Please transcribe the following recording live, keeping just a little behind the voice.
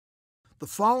The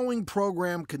following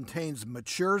program contains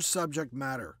mature subject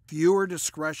matter. Viewer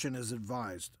discretion is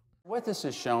advised. What this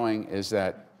is showing is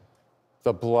that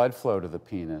the blood flow to the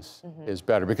penis is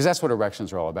better, because that's what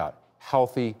erections are all about,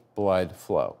 healthy blood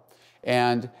flow.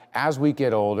 And as we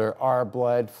get older, our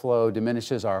blood flow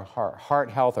diminishes, our heart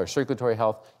health, our circulatory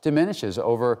health diminishes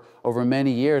over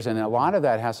many years, and a lot of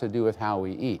that has to do with how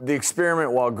we eat. The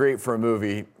experiment, while great for a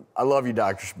movie, I love you,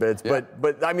 Dr. Spitz, yeah.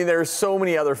 but I mean, there are so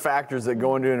many other factors that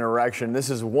go into an erection. This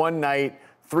is one night,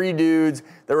 3 dudes.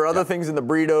 There were other things in the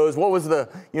burritos. What was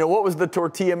the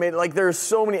tortilla made? Like, there's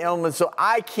so many elements, so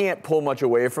I can't pull much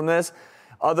away from this.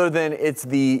 Other than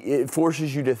it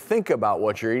forces you to think about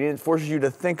what you're eating. It forces you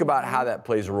to think about how that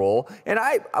plays a role. And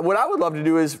what I would love to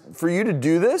do is for you to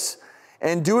do this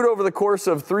and do it over the course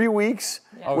of 3 weeks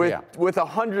with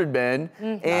 100 men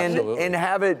and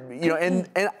have it,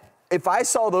 and if I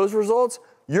saw those results,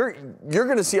 you're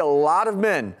going to see a lot of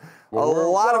men. A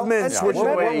lot of men switching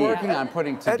away. We're working on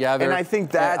putting together and I think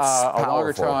that's a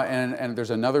longer trial, and there's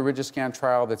another Rigiscan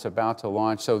trial that's about to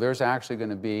launch. So there's actually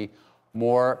going to be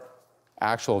more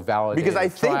actual validated because I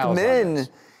think men,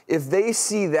 if they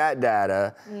see that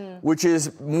data, which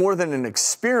is more than an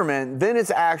experiment, then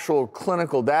it's actual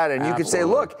clinical data, and you can say,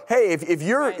 look, hey, if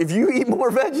you eat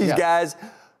more veggies, guys,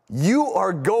 you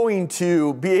are going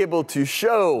to be able to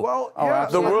show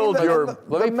the world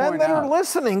the men that are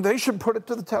listening, they should put it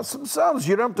to the test themselves.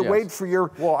 You don't have to wait for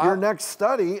your next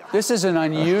study. This is an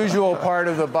unusual part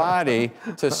of the body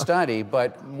to study,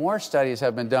 but more studies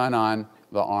have been done on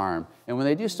the arm. And when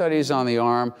they do studies on the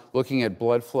arm, looking at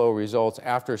blood flow results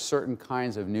after certain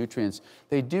kinds of nutrients,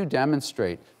 they do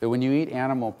demonstrate that when you eat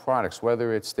animal products,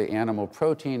 whether it's the animal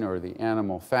protein or the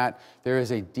animal fat, there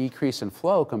is a decrease in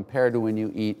flow compared to when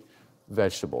you eat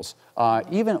vegetables.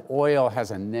 Even oil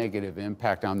has a negative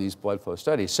impact on these blood flow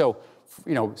studies. So,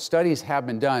 studies have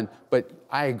been done, but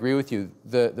I agree with you,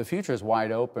 the future is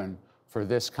wide open for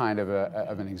this kind of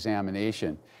an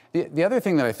examination. The other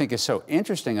thing that I think is so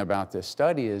interesting about this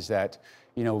study is that,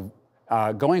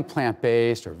 going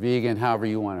plant-based or vegan, however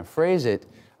you want to phrase it,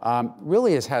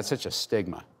 really has had such a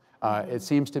stigma. It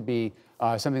seems to be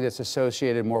something that's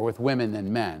associated more with women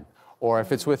than men. Or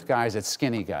if it's with guys, it's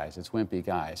skinny guys, it's wimpy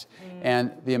guys.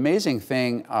 And the amazing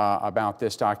thing about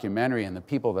this documentary and the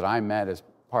people that I met as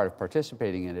part of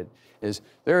participating in it is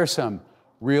there are some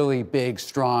really big,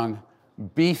 strong,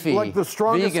 beefy like the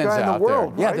strongest vegans guy in the out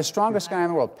world, there. right? Yeah, the strongest guy in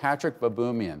the world, Patrick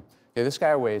Baboumian. Okay, this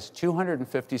guy weighs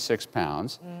 256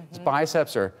 pounds. His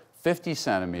biceps are 50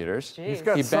 centimeters.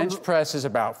 He bench presses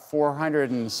about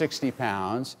 460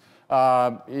 pounds.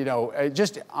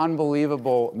 Just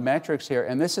unbelievable metrics here.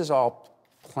 And this is all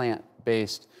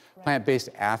plant-based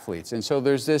athletes. And so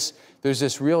there's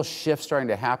this real shift starting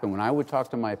to happen. When I would talk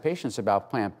to my patients about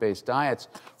plant-based diets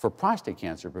for prostate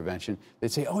cancer prevention,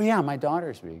 they'd say, oh yeah, my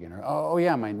daughter's vegan, or oh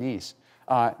yeah, my niece.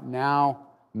 Now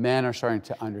men are starting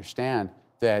to understand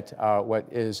that what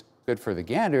is good for the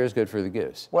gander is good for the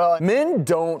goose. Well, men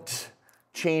don't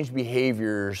change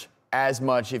behaviors as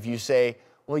much if you say,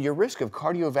 well, your risk of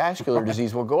cardiovascular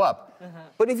disease will go up.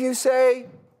 But if you say,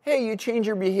 hey, you change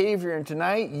your behavior and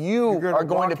tonight you are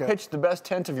going to pitch the best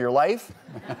tent of your life.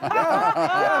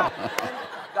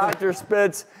 Dr.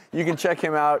 Spitz, you can check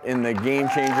him out in the Game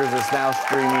Changers. It's now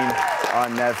streaming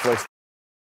on Netflix.